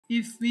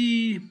if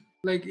we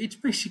like, it's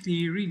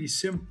basically really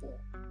simple.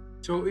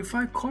 So if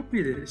I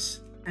copy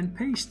this and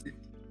paste it,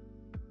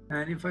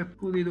 and if I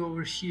put it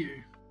over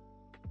here,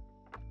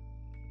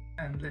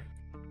 and let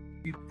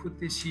me put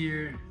this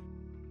here,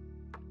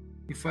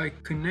 if I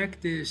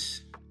connect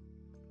this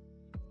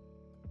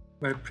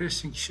by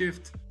pressing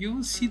shift, you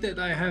will see that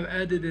I have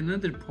added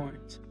another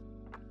point.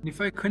 And if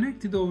I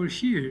connect it over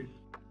here,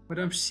 what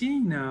I'm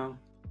seeing now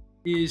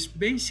is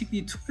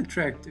basically two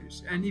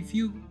attractors. And if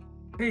you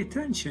pay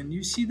attention,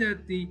 you see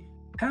that the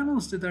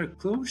panels that are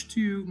close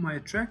to my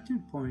attractor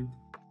point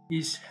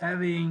is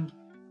having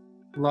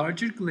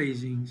larger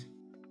glazings,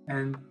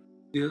 and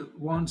the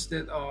ones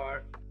that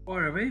are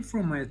far away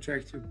from my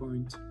attractor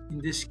point, in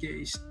this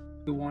case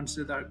the ones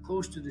that are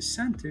close to the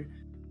center,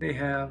 they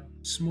have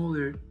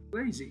smaller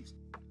glazings.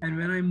 And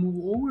when I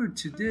move over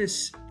to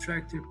this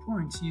attractor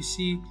points, you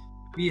see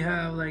we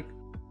have like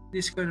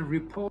this kind of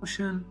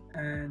repulsion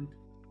and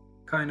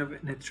kind of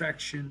an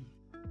attraction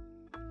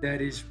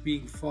that is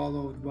being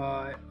followed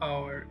by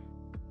our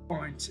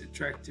points,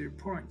 attractor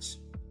points.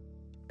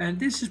 And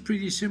this is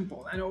pretty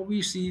simple, and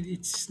obviously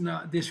it's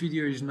not, this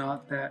video is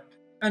not that,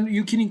 and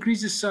you can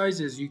increase the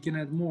sizes, you can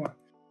add more.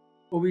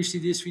 Obviously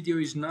this video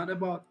is not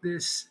about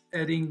this,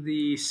 adding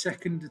the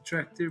second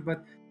attractor,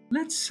 but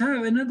let's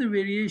have another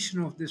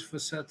variation of this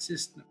facade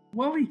system.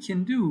 What we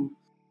can do,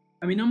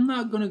 I mean, I'm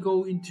not going to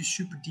go into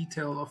super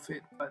detail of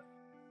it, but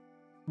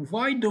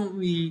why don't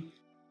we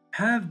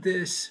have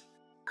this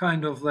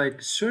kind of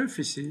like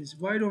surfaces,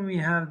 why don't we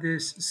have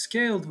this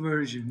scaled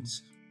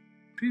versions?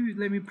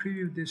 Let me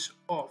preview this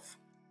off.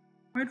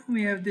 Why don't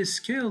we have this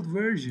scaled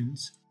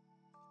versions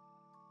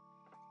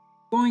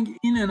going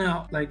in and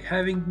out, like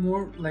having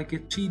more like a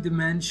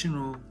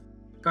three-dimensional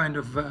kind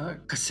of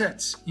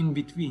cassettes in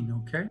between,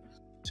 okay?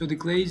 So the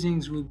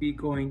glazings will be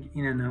going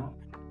in and out.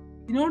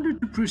 In order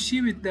to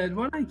proceed with that,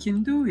 what I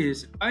can do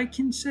is I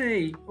can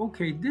say,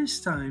 okay,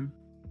 this time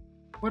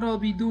what I'll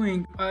be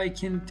doing, I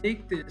can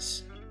take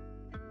this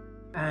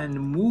and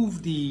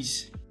move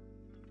these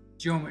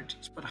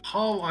geometries, but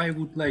how I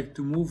would like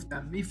to move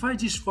them. If I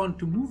just want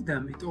to move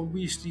them, it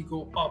obviously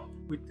go up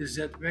with the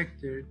Z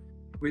vector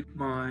with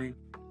my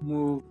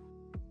move,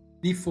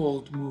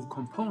 default move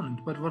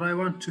component. But what I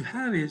want to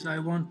have is, I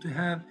want to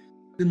have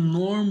the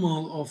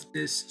normal of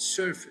this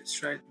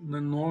surface, right? The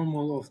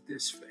normal of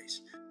this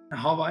face. And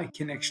how I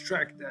can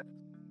extract that?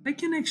 I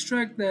can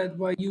extract that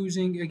by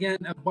using, again,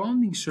 a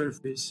boundary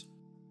surface,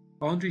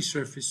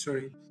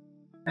 sorry.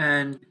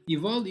 And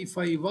if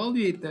I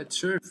evaluate that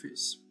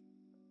surface,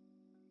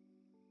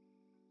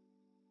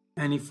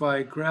 and if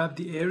I grab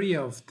the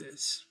area of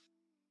this,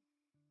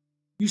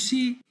 you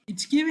see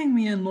it's giving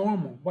me a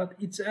normal, but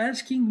it's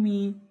asking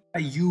me a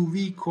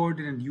UV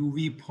coordinate,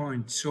 UV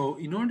point. So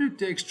in order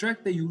to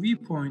extract the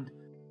UV point,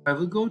 I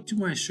will go to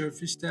my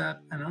surface tab,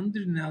 and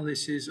under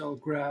analysis, I'll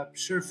grab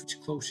surface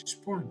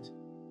closest point.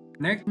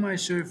 Connect my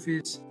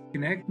surface,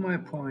 connect my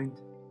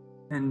point,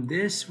 and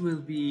this will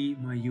be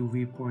my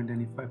UV point.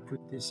 And if I put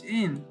this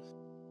in,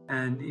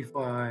 and if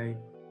I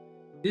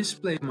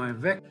display my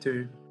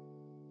vector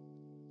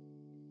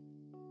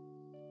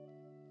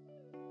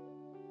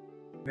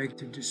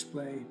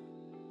display,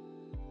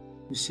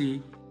 you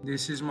see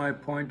this is my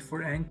point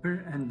for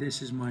anchor and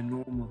this is my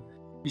normal.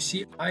 You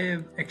see I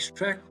have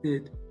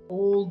extracted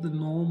all the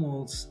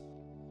normals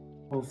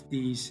of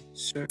these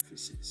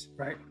surfaces,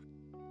 right?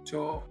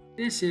 So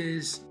this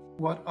is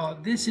what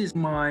this is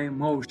my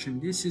motion,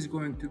 this is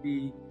going to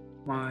be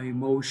my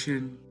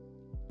motion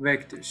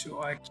vector.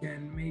 So I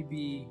can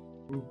maybe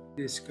group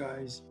this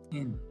guys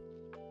in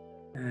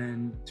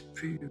and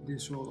preview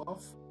this all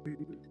off,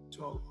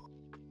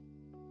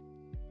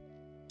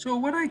 So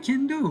what I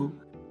can do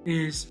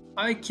is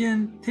I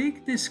can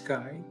take this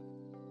guy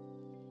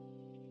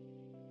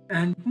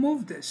and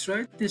move this,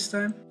 right, this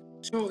time.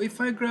 So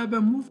if I grab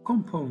a move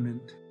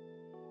component,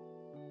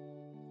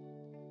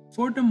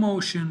 for the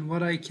motion,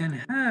 what I can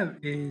have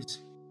is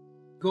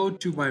go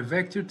to my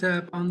vector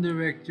tab, under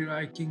vector,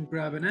 I can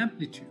grab an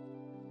amplitude.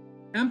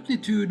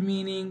 Amplitude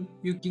meaning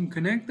you can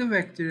connect the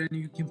vector and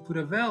you can put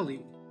a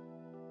value.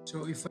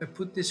 So if I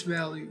put this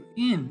value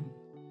in,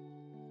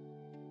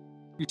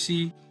 you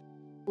see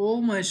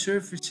all my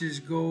surfaces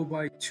go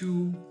by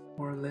 2,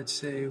 or let's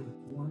say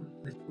 1.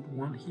 Let's put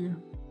 1 here.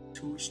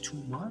 2 is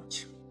too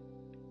much.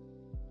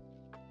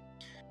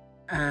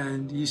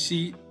 And you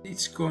see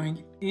it's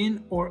going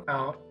in or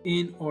out,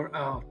 in or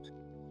out.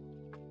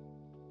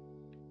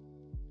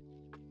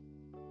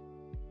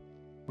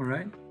 All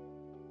right.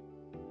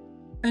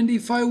 And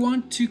if I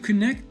want to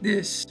connect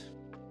this,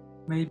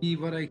 maybe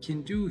what I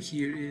can do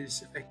here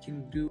is I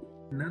can do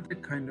another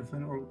kind of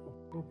an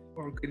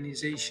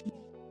organization,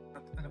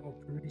 an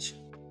operation.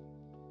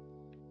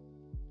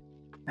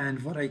 And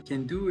what I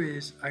can do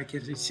is I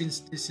can,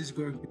 since this is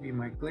going to be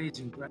my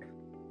glazing, right,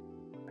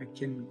 I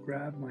can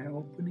grab my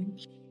opening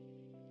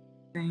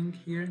thing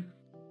here,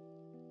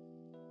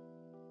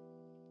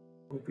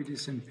 copy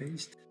this and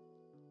paste,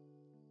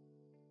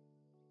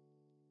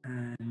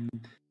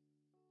 and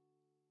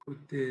put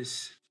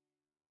this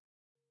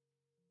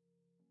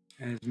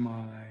as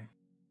my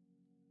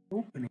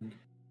opening.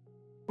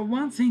 But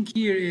one thing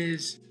here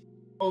is,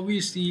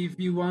 obviously, if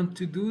you want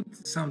to do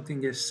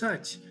something as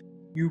such,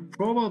 you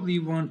probably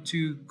want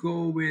to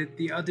go with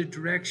the other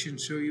direction.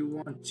 So you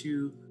want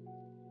to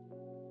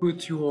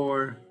put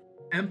your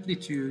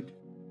amplitude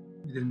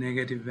with a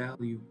negative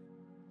value,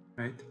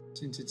 right?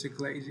 Since it's a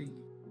glazing,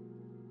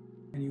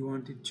 and you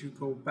want it to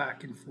go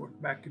back and forth,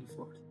 back and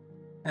forth.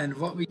 And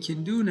what we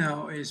can do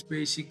now is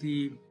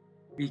basically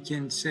we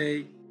can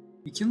say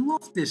we can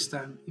loft this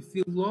time. If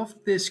we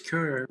loft this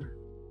curve,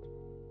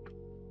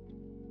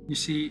 you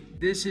see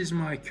this is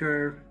my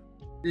curve,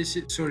 this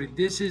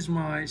is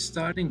my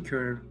starting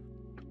curve,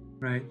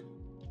 right?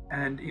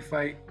 And if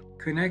I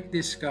connect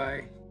this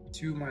guy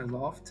to my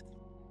loft,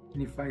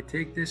 and if I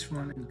take this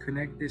one and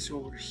connect this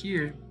over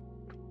here,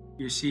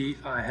 you see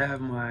I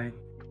have my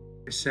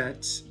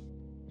cassettes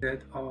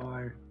that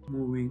are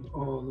moving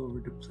all over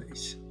the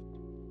place.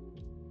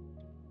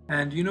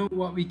 And you know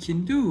what we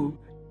can do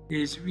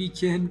is we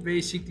can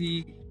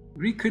basically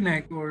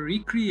reconnect or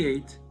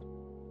recreate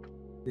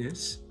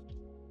this.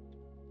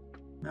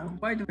 Now,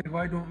 by the way,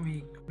 why don't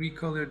we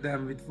recolor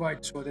them with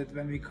white so that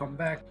when we come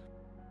back,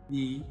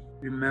 we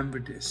remember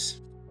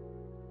this.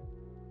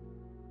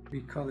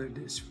 We color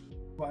this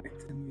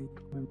white, and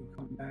when we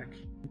come back,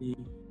 we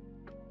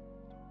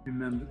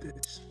remember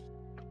this.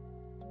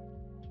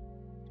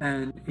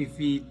 And if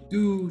we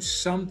do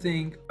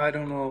something, I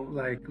don't know,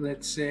 like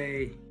let's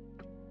say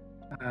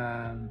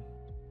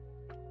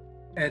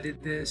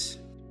edit this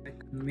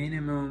like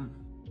minimum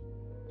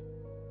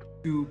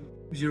to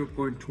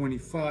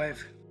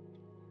 0.25,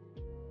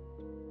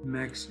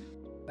 max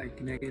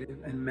like negative,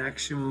 and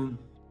maximum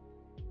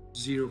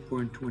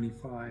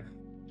 0.25.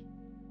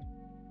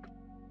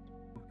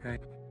 Okay.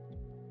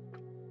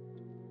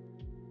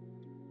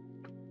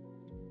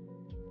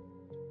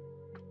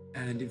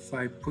 And if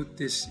I put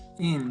this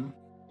in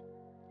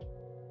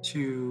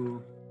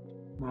to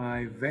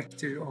my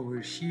vector over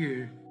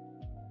here,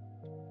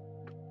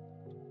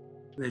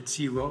 let's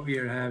see what we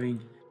are having.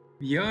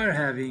 We are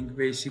having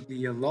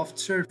basically a loft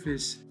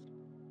surface.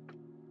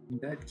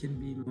 That can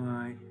be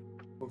my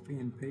copy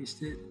and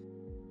paste it,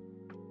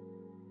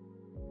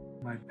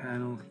 my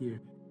panel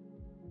here.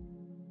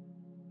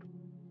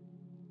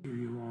 If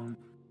you want,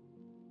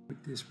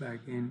 put this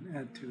back in,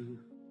 add to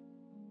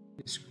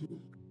this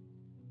group.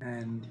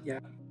 And yeah,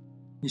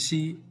 you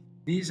see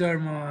these are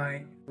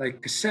my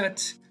like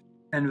cassettes,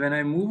 and when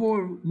I move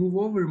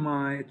over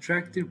my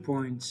attractor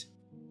points,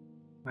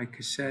 my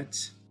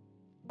cassettes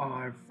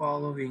are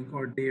following,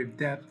 or their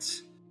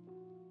depths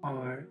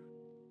are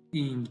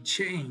being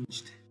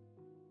changed.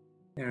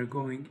 They're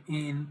going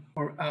in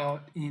or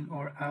out, in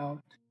or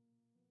out.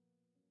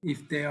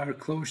 If they are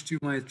close to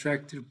my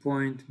attractor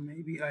point,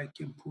 maybe I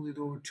can pull it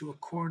over to a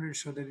corner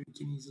so that we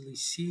can easily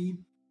see.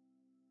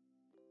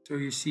 So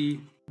you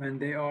see, when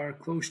they are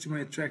close to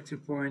my attractor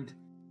point,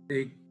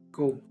 they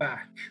go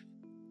back.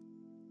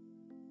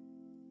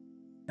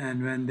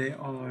 And when they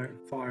are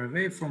far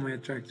away from my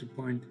attractor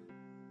point,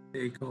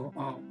 they go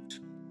out.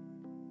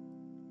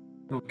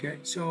 Okay,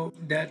 so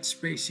that's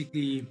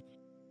basically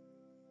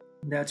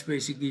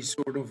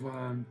sort of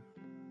a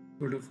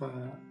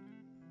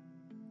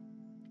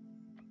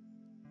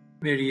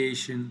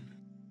variation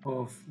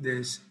of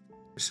this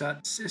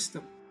facade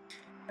system.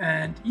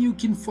 And you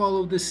can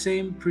follow the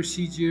same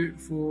procedure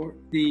for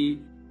the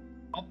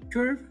up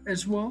curve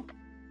as well.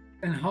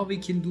 And how we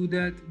can do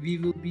that, we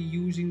will be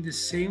using the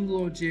same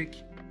logic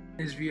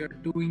as we are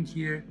doing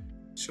here.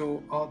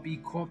 So I'll be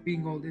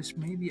copying all this.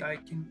 Maybe I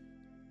can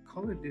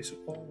color this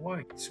all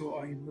white so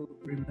I will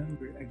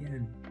remember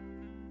again.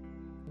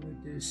 Color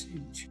this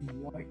into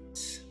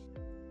white.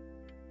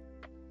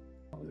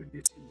 Color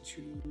this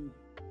into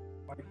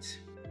white.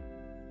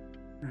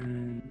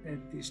 And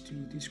add this to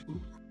this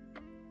group.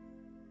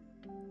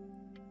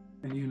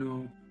 And you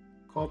know,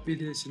 copy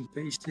this and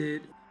paste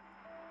it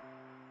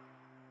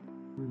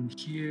from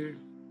here.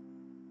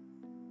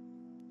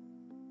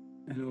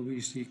 And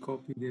obviously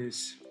copy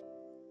this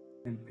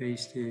and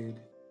paste it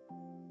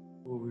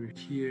over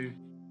here.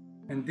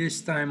 And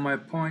this time my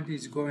point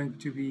is going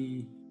to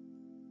be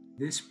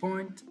this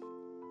point,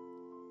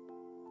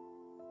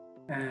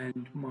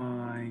 and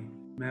my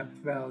map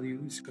value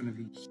is going to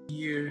be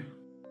here.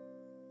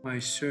 My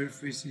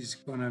surface is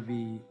going to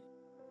be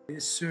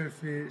this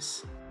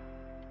surface,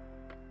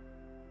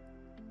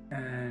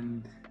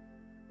 and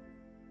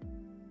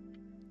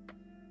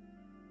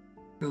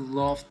the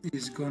loft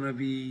is going to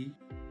be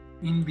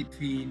in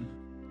between.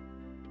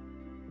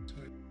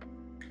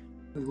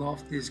 The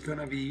loft is going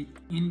to be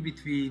in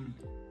between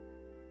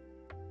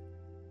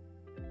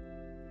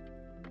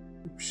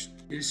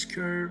this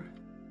curve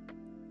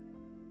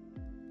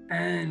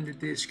and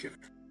this curve.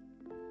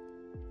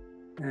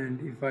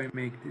 And if I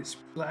make this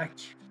black,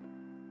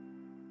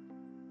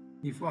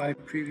 if I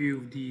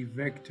preview the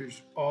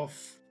vectors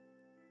off,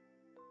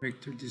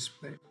 vector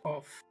display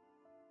off,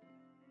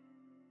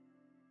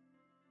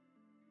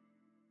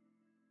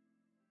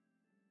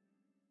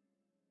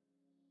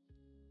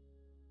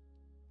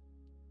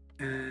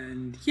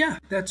 And yeah,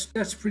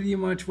 that's pretty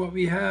much what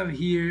we have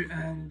here.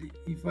 And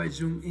if I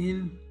zoom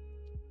in,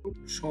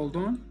 oops, hold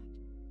on,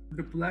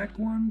 the black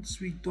ones,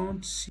 we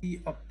don't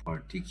see a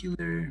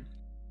particular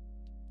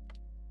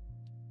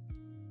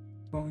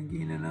going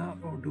in and out,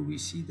 or do we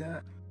see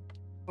that?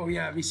 Oh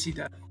yeah, we see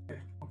that.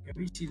 Okay,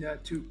 we see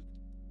that too.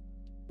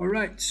 All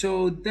right,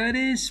 so that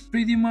is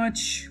pretty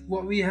much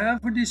what we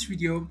have for this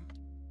video.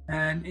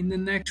 And in the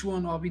next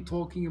one, I'll be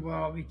talking about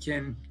how we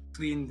can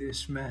clean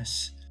this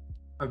mess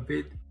a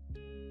bit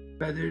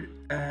better.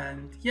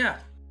 And yeah,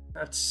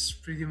 that's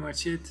pretty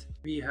much it.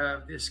 We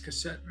have this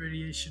cassette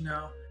variation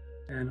now,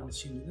 and I'll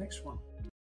see you in the next one.